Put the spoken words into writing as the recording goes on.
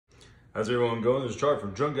How's everyone going? This is Charlie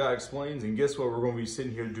from Drunk Guy Explains, and guess what? We're going to be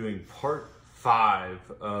sitting here doing part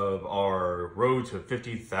 5 of our road to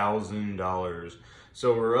 $50,000.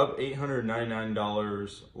 So we're up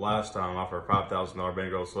 $899 last time off our $5,000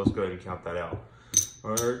 bankroll, so let's go ahead and count that out.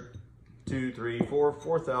 1, 2, 3, 4,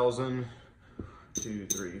 4,000. 2,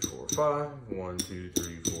 3, 4, 5. 1, 2,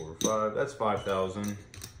 3, 4, 5. That's 5,000.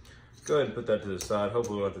 Go ahead and put that to the side.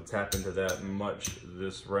 Hopefully we won't have to tap into that much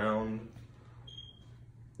this round.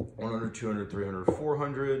 100, 200, 300,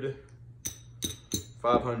 400,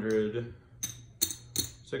 500,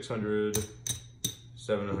 600,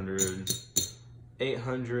 700,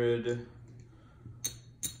 800,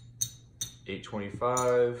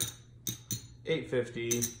 825, 850,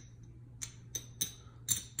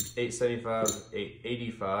 875,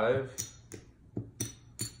 885,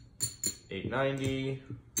 890,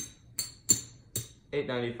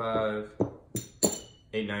 895,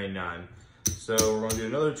 899. So we're going to do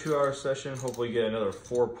another 2-hour session, hopefully get another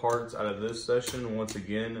 4 parts out of this session. Once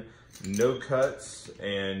again, no cuts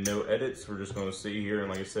and no edits. We're just going to sit here, and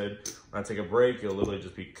like I said, when I take a break, it'll literally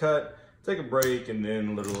just be cut, take a break, and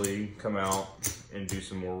then literally come out and do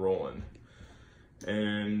some more rolling.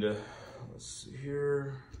 And let's see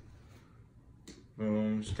here.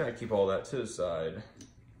 Just kind of keep all that to the side.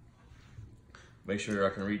 Make sure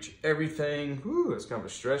I can reach everything. Whew, it's kind of a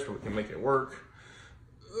stretch, but we can make it work.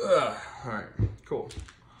 All right, cool.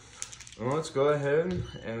 Well, let's go ahead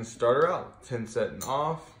and start her out. 10 setting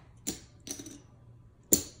off.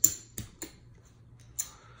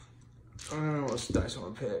 What's the dice I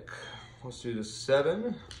want to pick? Let's do the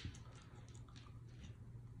 7.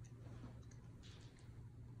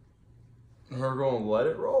 We're going to let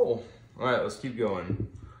it roll. All right, let's keep going.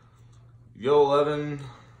 Yo, 11.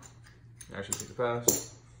 Actually, take a pass.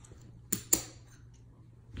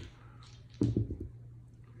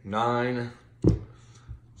 9.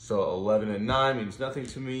 So 11 and 9 means nothing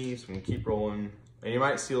to me, so I'm gonna keep rolling. And you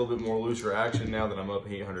might see a little bit more looser action now that I'm up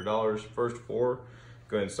 $800. First 4,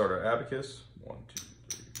 go ahead and start our abacus. 1, 2,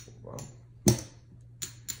 3, 4, 5.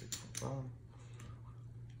 6, 5.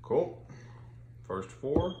 Cool. First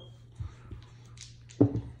 4.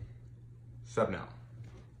 7 out.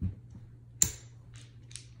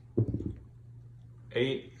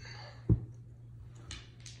 8.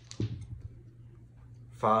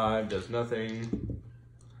 5 does nothing.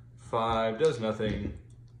 5 does nothing.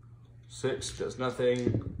 6 does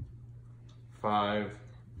nothing. 5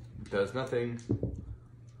 does nothing.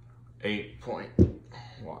 8 point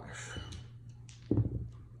wash.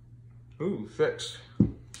 Ooh, 6.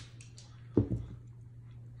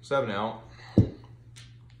 7 out.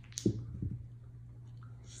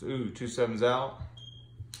 Ooh, 2 7s out.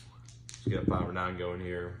 Let's get a 5 or 9 going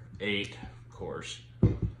here. 8, of course.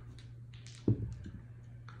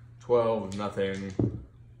 12, nothing.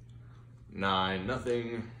 9,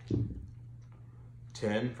 nothing.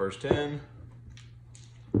 10, first 10.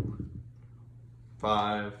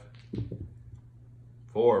 5.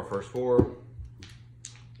 4, first 4.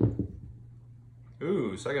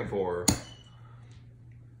 Ooh, second 4.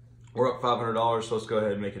 We're up $500, so let's go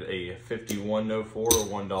ahead and make it a 51 no 4.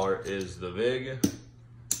 $1 is the vig.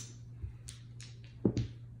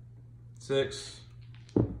 6.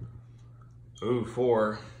 Ooh,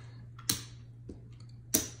 4.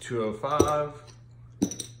 205,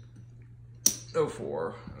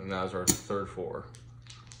 04, and that was our third 4.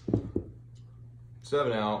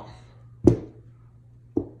 7 out. And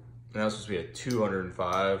that was supposed to be a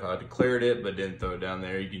 205. I declared it, but didn't throw it down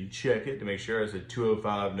there. You can check it to make sure. I said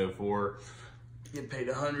 205, no 4. Get paid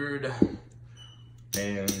 100.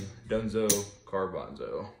 And Dunzo,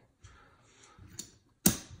 Carbonzo.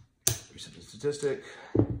 Reset the statistic.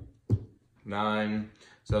 9.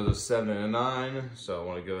 So that was a 7 and a 9. So I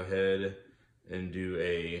want to go ahead and do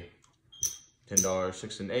a $10,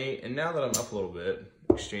 6 and 8. And now that I'm up a little bit,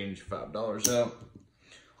 exchange $5 out.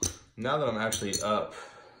 Now that I'm actually up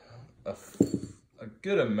a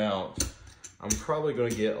good amount, I'm probably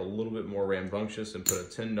going to get a little bit more rambunctious and put a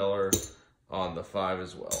 $10 on the 5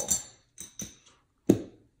 as well.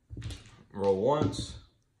 Roll once,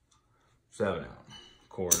 7 out, of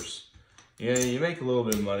course. Yeah, you make a little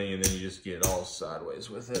bit of money and then you just get all sideways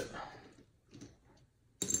with it.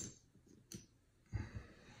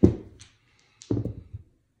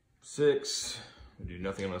 6, we do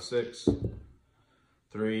nothing on a 6.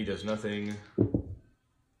 3 does nothing.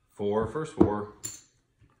 4, first 4.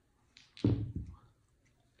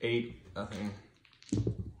 8, nothing.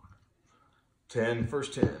 10,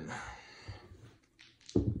 first 10.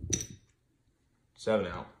 7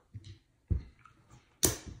 out.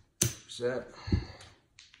 Set.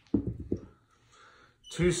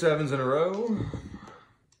 2 7s in a row.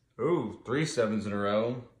 Ooh, 3 sevens in a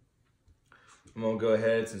row. I'm gonna go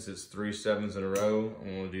ahead, since it's 3 sevens in a row,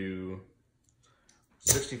 I'm gonna do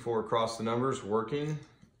 64 across the numbers, working.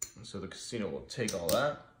 So the casino will take all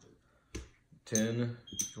that. 10,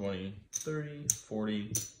 20, 30,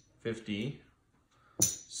 40, 50,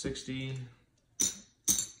 60,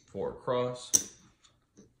 4 across,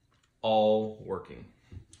 all working.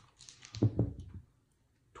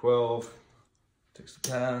 12, takes the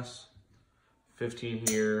pass, 15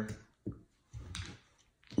 here,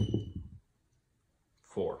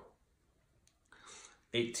 4.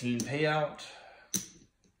 18 payout.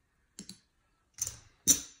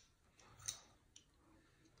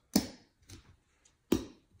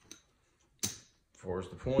 4 is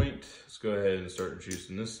the point. Let's go ahead and start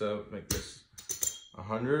juicing this up, make this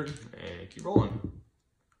 100, and keep rolling.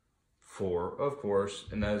 4, of course,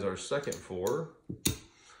 and that is our second 4.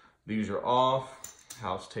 These are off.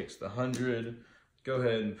 House takes the 100. Go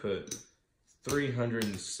ahead and put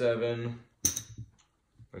 307.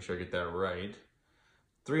 Make sure I get that right.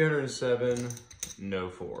 307, no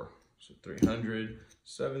 4. So 300,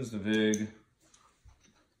 7's the vig.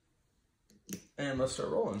 And let's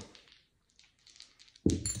start rolling.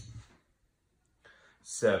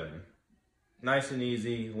 7. Nice and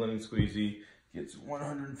easy, lemon squeezy. Gets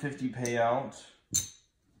 150 payout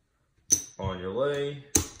on your lay.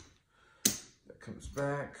 That comes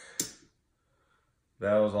back.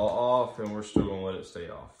 That was all off, and we're still gonna let it stay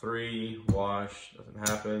off. 3, wash, nothing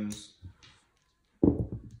happens.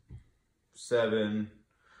 7,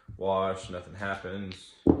 wash, nothing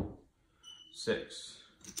happens. 6.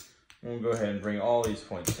 We'll go ahead and bring all these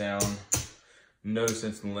points down. No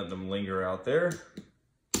sense in letting them linger out there.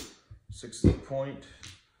 6 is the point,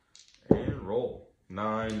 and roll.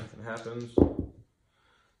 9, nothing happens.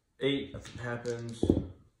 8, nothing happens.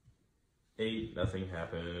 8, nothing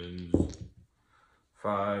happens.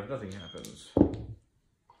 5, nothing happens.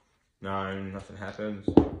 9, nothing happens.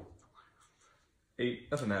 8,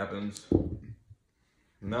 nothing happens.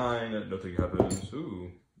 9, nothing happens.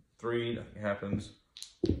 Ooh. 3, nothing happens.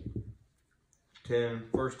 10,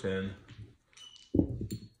 first 10.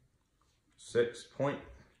 6, point.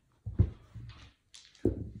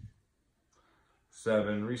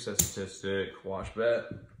 7, reset statistic, wash bet,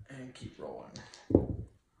 and keep rolling.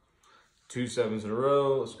 2 sevens in a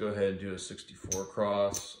row. Let's go ahead and do a 64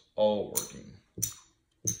 cross, all working.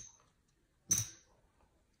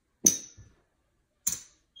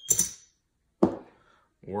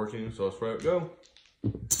 Working, so let's let it go.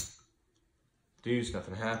 Deuce,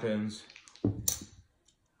 nothing happens.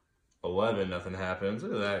 11, nothing happens.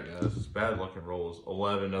 Look at that, guys. It's bad luck and rolls.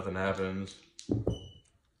 11, nothing happens.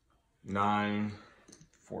 9,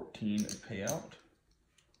 14, and payout.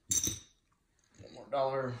 One more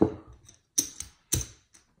dollar.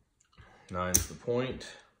 9's the point.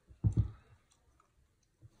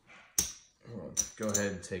 We'll go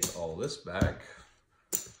ahead and take all this back.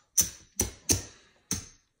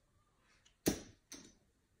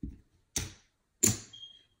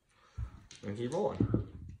 And keep rolling.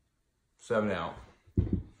 7 out.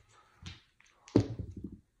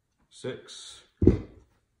 6.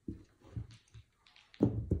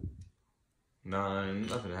 9,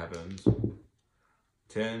 nothing happens.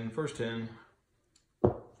 10, first 10.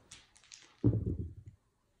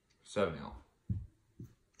 7 out.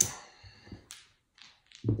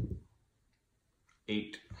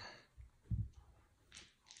 8.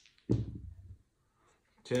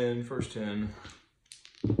 10, first 10.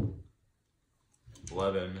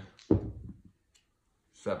 11.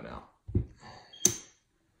 7 out.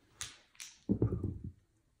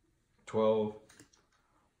 12.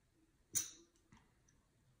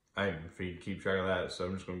 I ain't gonna keep track of that, so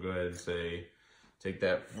I'm just gonna go ahead and say, take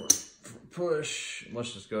that for push.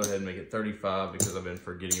 Let's just go ahead and make it 35 because I've been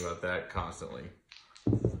forgetting about that constantly.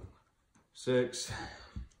 6.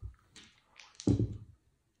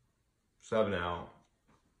 7 out.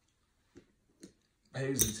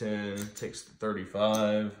 Pays the 10, takes the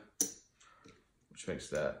 35, which makes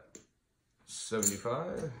that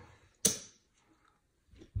 75.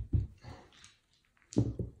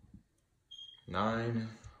 9.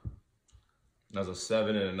 That's a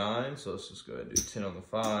 7 and a 9, so let's just go ahead and do 10 on the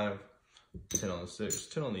 5, 10 on the 6,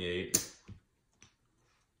 10 on the 8.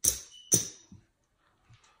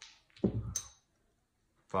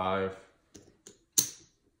 5.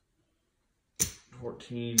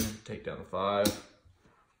 14, take down the 5.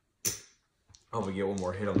 Hope we get one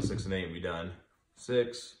more hit on the 6 and 8 and be done.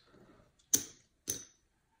 6.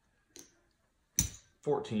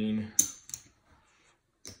 14.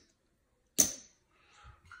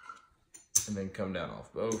 And then come down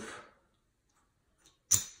off both.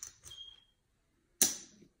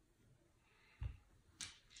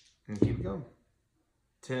 And keep it going.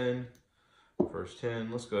 10, first 10.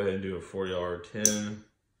 Let's go ahead and do a $40 10.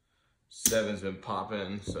 7's been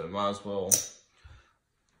popping, so might as well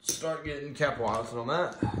start getting capitalizing on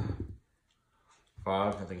that.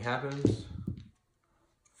 5, nothing happens.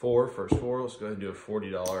 4, first 4. Let's go ahead and do a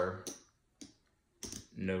 $40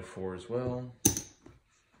 no 4 as well.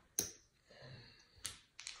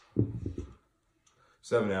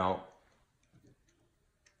 7 out.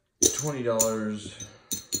 $20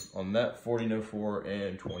 on that 40 no 4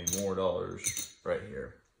 and $20 more right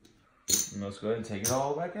here. And let's go ahead and take it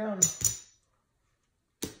all back down.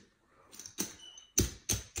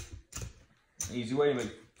 Easy way to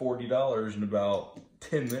make $40 in about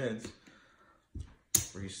 10 minutes.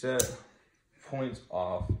 Reset, points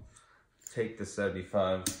off, take the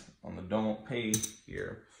 75 on the don't pay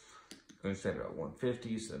here. Going to set about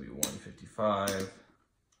 150, so that'd be 155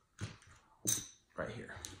 right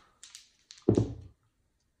here.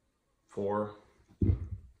 4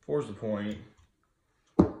 is the point.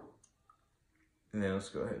 And then let's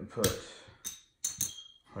go ahead and put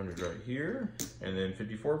 100 right here, and then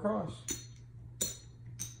 54 across.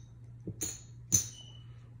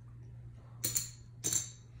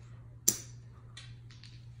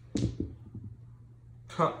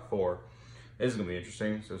 Cut 4. This is gonna be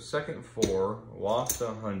interesting. So second 4, lost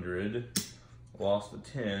 100, lost the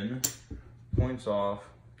 10, points off,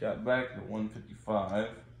 got back to 155.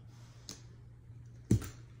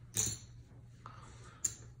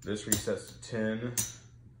 This resets to 10.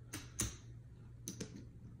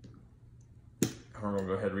 We're gonna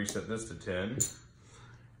go ahead and reset this to 10.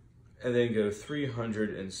 And then go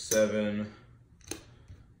 307,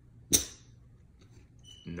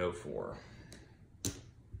 no 4.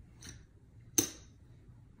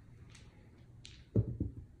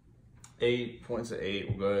 8 points at 8.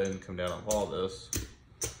 We'll go ahead and come down off all this.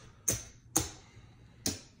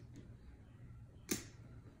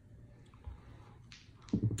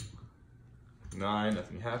 9,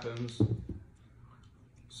 nothing happens.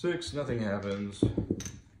 6, nothing happens.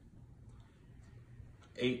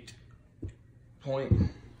 8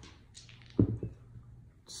 point.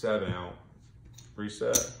 7 out.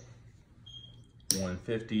 Reset.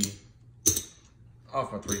 150.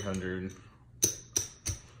 Off my 300.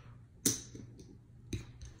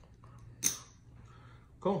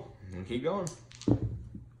 Cool, and keep going.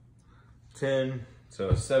 10,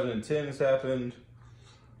 so 7 and 10 has happened.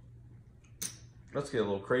 Let's get a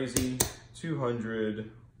little crazy.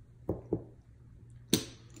 200,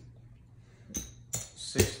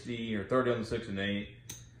 60 or 30 on the 6 and 8.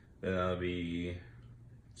 Then that'll be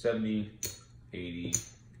 70, 80,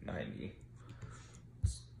 90.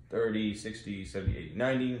 30, 60, 70, 80,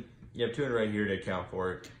 90. You have 200 right here to account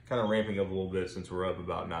for it. Kind of ramping up a little bit since we're up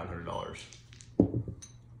about $900.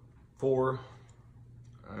 4,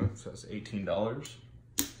 so that's $18.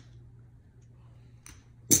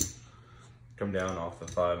 Come down off the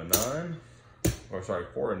 5 and 9, or sorry,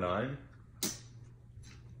 4 and 9.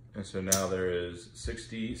 And so now there is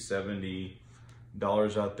 $60,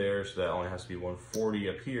 $70 out there, so that only has to be 140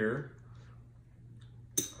 up here.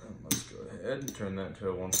 And let's go ahead and turn that to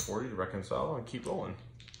a 140 to reconcile and keep rolling.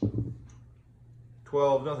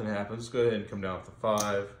 12, nothing happens. Let's go ahead and come down off the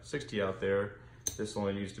 5, 60 out there. This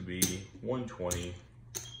only needs to be 120.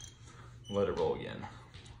 Let it roll again.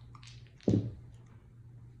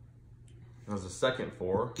 That's the second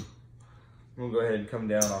 4. I'm gonna go ahead and come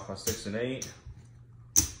down off my 6 and 8.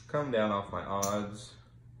 Come down off my odds.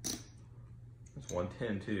 That's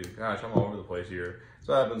 110 too. Gosh, I'm all over the place here.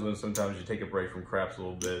 So what happens when sometimes you take a break from craps a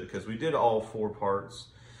little bit, because we did all 4 parts.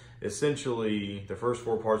 Essentially, the first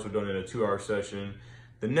 4 parts were done in a 2-hour session.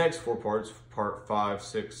 The next 4 parts, part 5,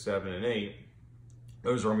 6, 7, and 8,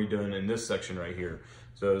 those are gonna be done in this section right here.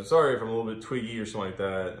 So sorry if I'm a little bit twiggy or something like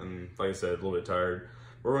that, and like I said, a little bit tired.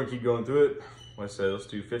 We're gonna keep going through it. Like I said, let's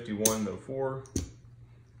do 51, no 4.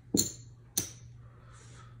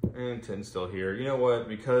 And 10 still here. You know what,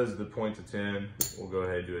 because the point's a 10, we'll go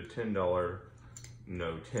ahead and do a $10,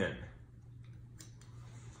 no 10.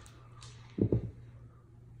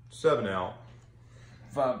 7 out,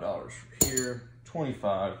 $5 here,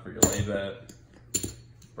 25 for your lay bet.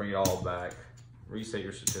 Bring it all back, reset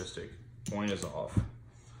your statistic, point is off,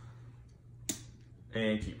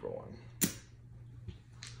 and keep rolling.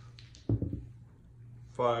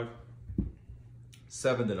 5,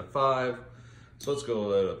 7, then a 5. So let's go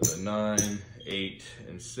that up to 9, 8,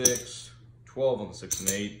 and 6, 12 on the 6 and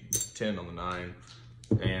 8, 10 on the 9,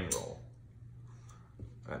 and roll.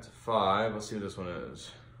 That's a 5. Let's see what this one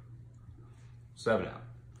is. 7 out.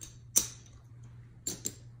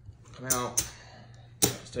 Come out.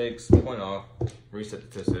 Mistakes, point off, reset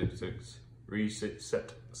statistics, reset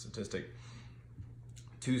statistic.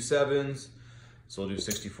 2 sevens, so we'll do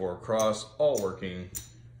 64 across, all working.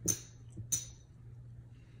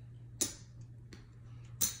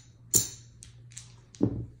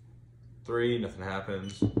 3, nothing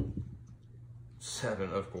happens.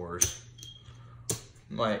 7, of course.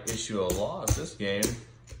 Might issue a loss this game.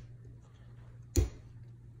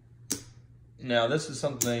 Now, this is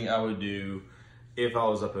something I would do if I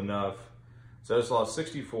was up enough. So I just lost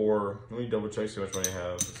 64. Let me double check, see how much money I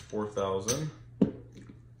have. It's 4,000. 2,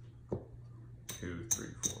 3,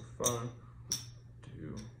 4, 5.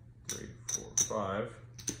 2, 3, 4, 5.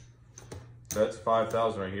 That's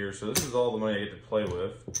 5,000 right here. So this is all the money I get to play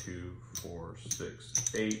with. 2, 4,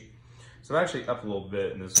 6, 8. So I'm actually up a little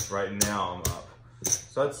bit, and this right now I'm up.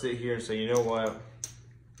 So I'd sit here and say, you know what?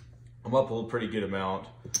 I'm up a pretty good amount.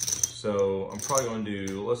 So I'm probably going to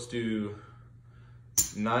do, let's do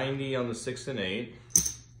 90 on the 6 and 8.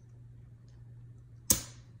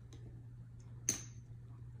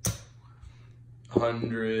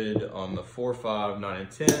 $100 on the 4, 5, 9,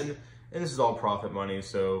 and 10. And this is all profit money,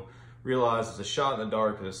 so realize it's a shot in the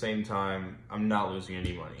dark. At the same time, I'm not losing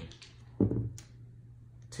any money.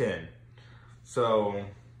 10. So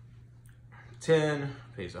 10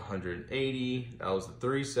 pays 180. That was the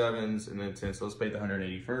 3 sevens, and then 10. So let's pay the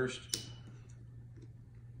 180 first.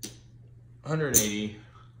 180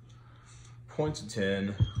 points of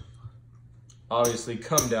 10. Obviously,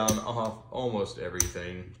 come down off almost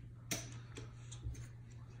everything.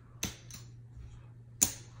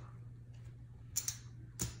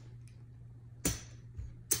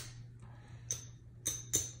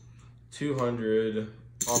 $200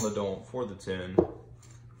 on the don't for the 10.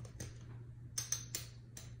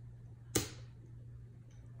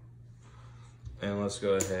 And let's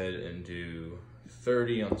go ahead and do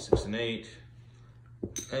 30 on the 6 and 8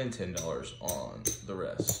 and $10 on the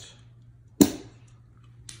rest.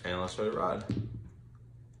 And let's try to ride.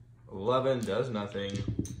 11 does nothing.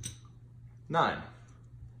 9.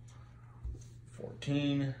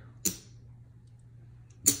 14.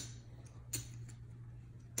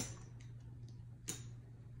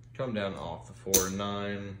 Come down off the 4 and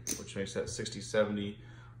 9, which makes that 60, 70,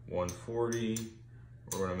 140.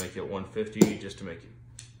 We're gonna make it 150 just to make it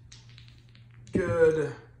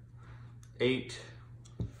good. 8,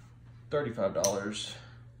 $35.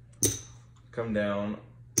 Come down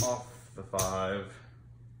off the 5.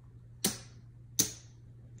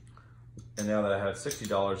 And now that I have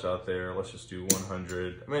 $60 out there, let's just do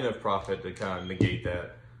 100. I made enough profit to kind of negate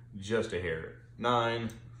that just a hair. 9.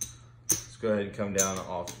 Let's go ahead and come down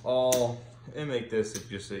off all and make this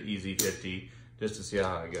just an easy 50 just to see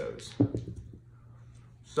how it goes.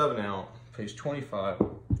 7 out, pays 25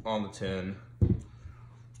 on the 10.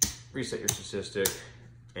 Reset your statistic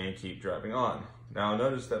and keep driving on. Now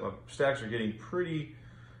notice that my stacks are getting pretty,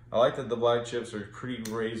 I like that the black chips are pretty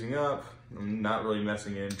raising up. I'm not really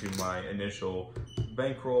messing into my initial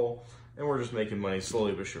bankroll, and we're just making money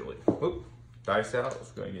slowly but surely. Oop, dice out,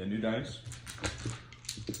 let's go ahead and get a new dice.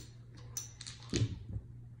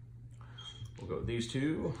 We'll go with these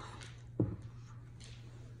 2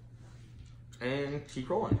 and keep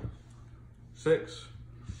rolling. 6,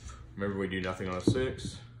 remember we do nothing on a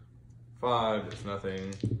 6. 5, it's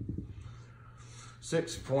nothing.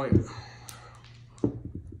 6 point.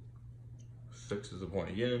 6 is the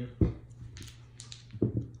point again.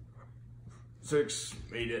 6,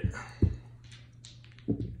 made it.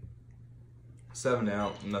 7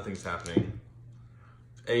 out, nothing's happening.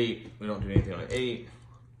 8, we don't do anything on 8.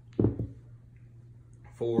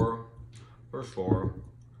 4, first 4.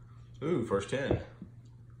 Ooh, first 10.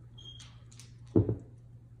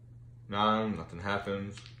 9, nothing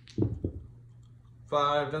happens.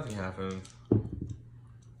 5, nothing happens.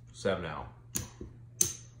 7 out.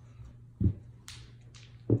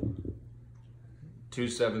 2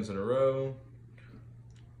 sevens in a row.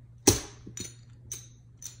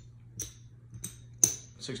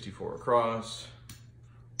 64 across.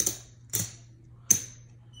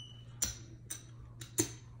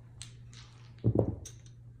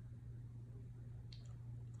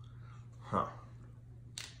 Huh.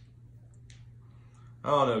 I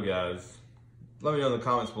don't know, guys. Let me know in the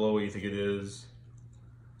comments below what you think it is.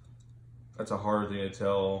 That's a hard thing to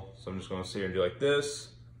tell, so I'm just going to sit here and do like this.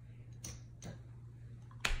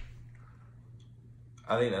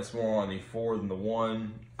 I think that's more on the 4 than the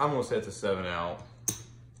 1. I'm going to say it's a 7 out.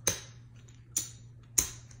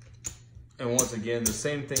 And once again, the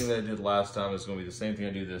same thing that I did last time is going to be the same thing I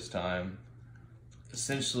do this time.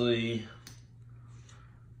 Essentially,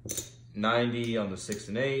 90 on the 6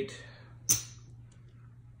 and 8.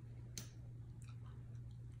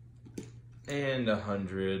 and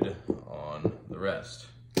 100 on the rest.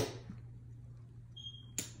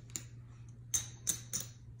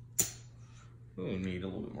 Ooh, we need a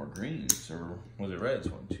little bit more greens, or was it reds?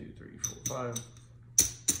 1, 2, 3, 4,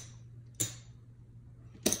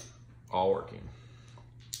 5. All working.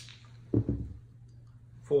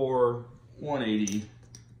 For 180.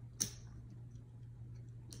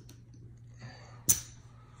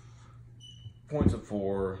 Points of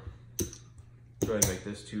 4. Go ahead and make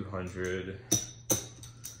this 200.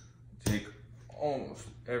 Take almost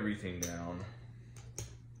everything down.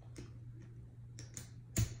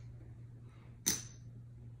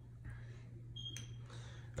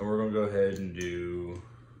 And we're gonna go ahead and do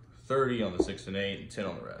 30 on the 6 and 8 and 10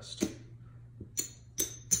 on the rest.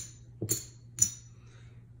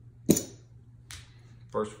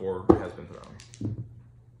 First 4 has been thrown.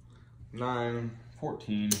 9,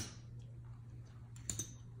 14.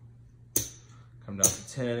 Come down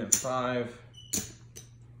to 10 and 5.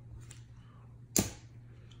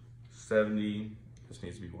 70. This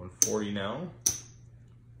needs to be 140 now.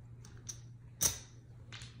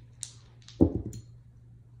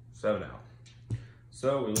 7 out.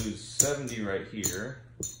 So we lose 70 right here.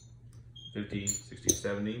 50, 60,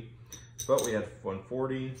 70. But we have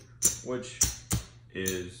 140, which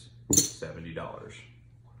is $70.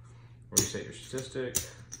 Reset your statistic.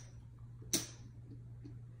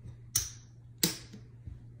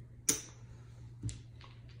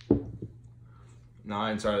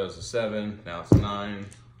 Nine, sorry, that was a 7. Now it's a 9.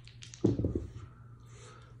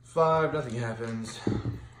 5, nothing happens.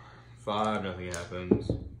 5, nothing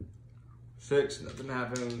happens. 6, nothing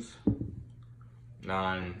happens.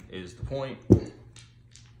 9 is the point.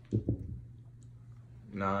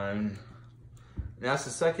 9. Now it's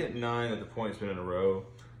the second 9 that the point's been in a row.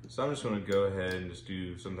 So I'm just gonna go ahead and just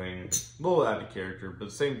do something a little out of character, but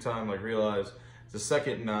at the same time, like, realize it's the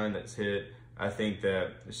second 9 that's hit. I think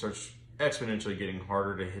that it starts exponentially getting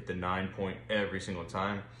harder to hit the 9 point every single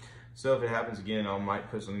time. So if it happens again, I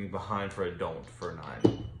might put something behind for a don't for a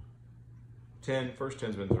 9. 10, first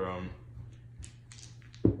 10's been thrown.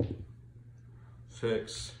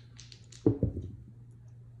 6,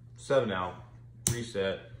 7 out,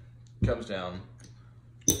 reset, comes down,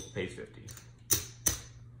 pays 50.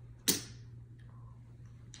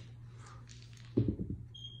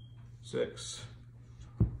 Six,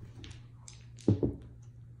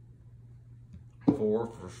 4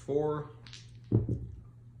 for 4,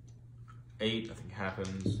 8, nothing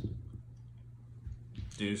happens.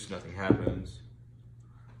 Deuce, nothing happens.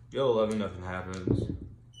 Go 11, nothing happens.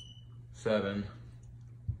 7,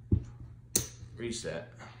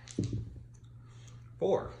 reset.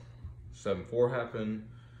 4, 7, 4 happened.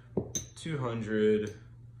 200.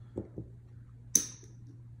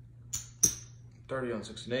 30 on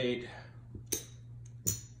 6 and 8.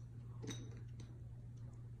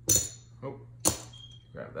 Oh,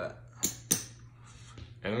 grab that.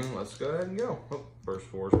 And let's go ahead and go. Oh,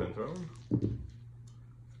 first 4's been thrown.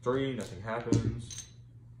 3, nothing happens.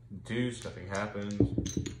 Deuce, nothing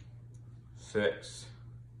happens. 6,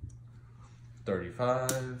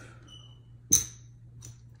 35.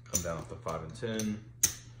 Come down off the 5 and 10.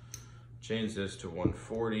 Change this to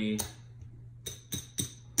 140.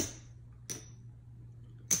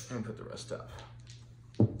 And put the rest up.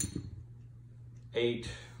 8,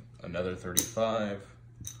 another 35.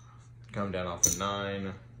 Come down off the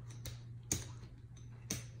 9.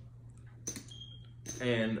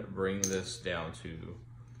 And bring this down to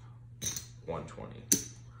 120.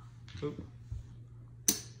 Oop.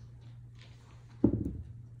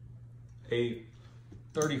 8,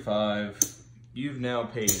 35. You've now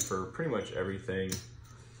paid for pretty much everything.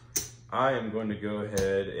 I am going to go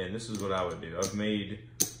ahead, and this is what I would do. I've made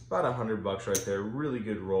about $100 right there, really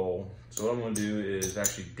good roll. So what I'm gonna do is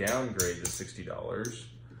actually downgrade the $60.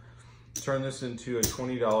 Turn this into a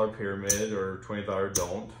 $20 pyramid or $20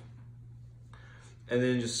 don't. And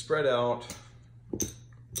then just spread out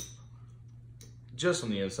just on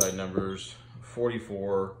the inside numbers,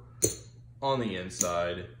 44 on the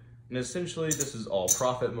inside. And essentially this is all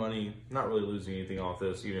profit money, not really losing anything off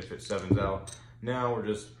this, even if it 7's out. Now we're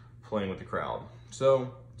just playing with the crowd.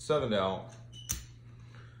 So 7'd out.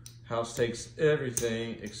 House takes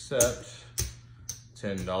everything except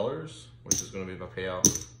 $10, which is going to be my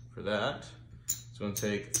payout for that. It's going to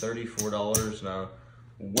take $34, and I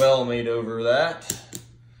well made over that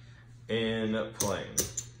and playing.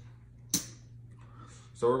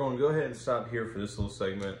 So we're going to go ahead and stop here for this little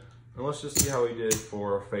segment, and let's just see how we did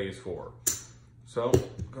for phase 4. So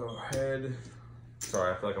go ahead.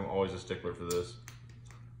 Sorry, I feel like I'm always a stickler for this.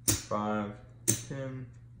 5, 10,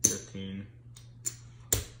 15.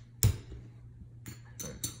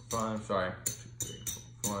 5. Sorry. 2, 3,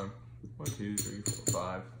 4, 5. 1, 2, 3, 4,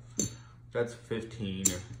 5. That's 15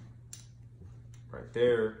 right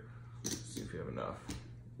there. Let's see if we have enough.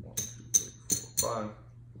 1, 2, 3, 4, 5.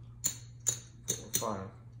 4, 5.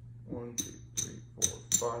 1, 2, 3,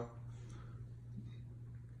 4,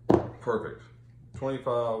 5. Perfect.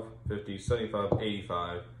 25, 50, 75,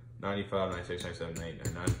 85, 95, 96, 97, 98,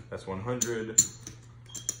 99. That's 100.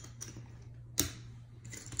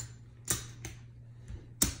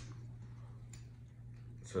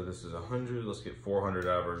 So this is 100. Let's get 400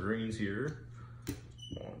 out of our greens here.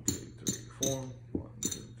 1, 2, 3, 4. 1, 2,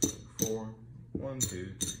 3, 4. 1,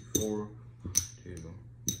 2, 3, 4. 2,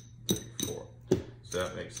 3, 4. So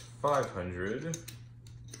that makes 500.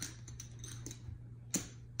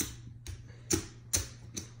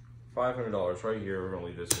 $500 right here. We're gonna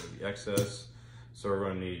leave this for the excess. So we're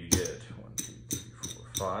gonna need to get 1, 2, 3,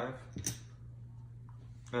 4, 5.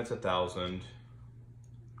 That's 1,000.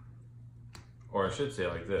 Or I should say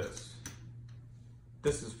like this.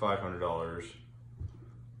 This is $500.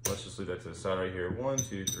 Let's just leave that to the side right here. 1,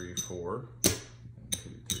 2, 3, 4. 1, 2,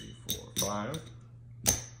 3, 4, 5.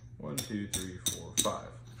 1, 2, 3, 4, 5.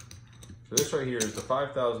 So this right here is the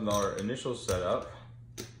 $5,000 initial setup.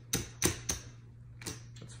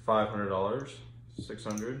 That's $500,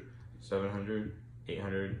 600, 700,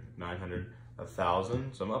 800, 900,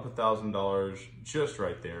 1,000. So I'm up $1,000 just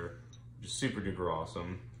right there. Just super duper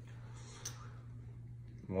awesome.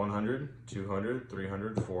 100, 200,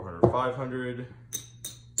 300, 400, 500,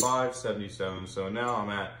 577. So now I'm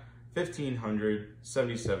at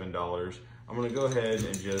 $1,577. I'm gonna go ahead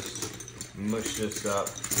and just mush this up.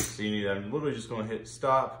 So you need, I'm literally just gonna hit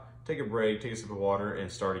stop, take a break, take a sip of water, and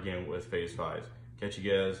start again with phase 5. Catch you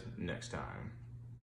guys next time.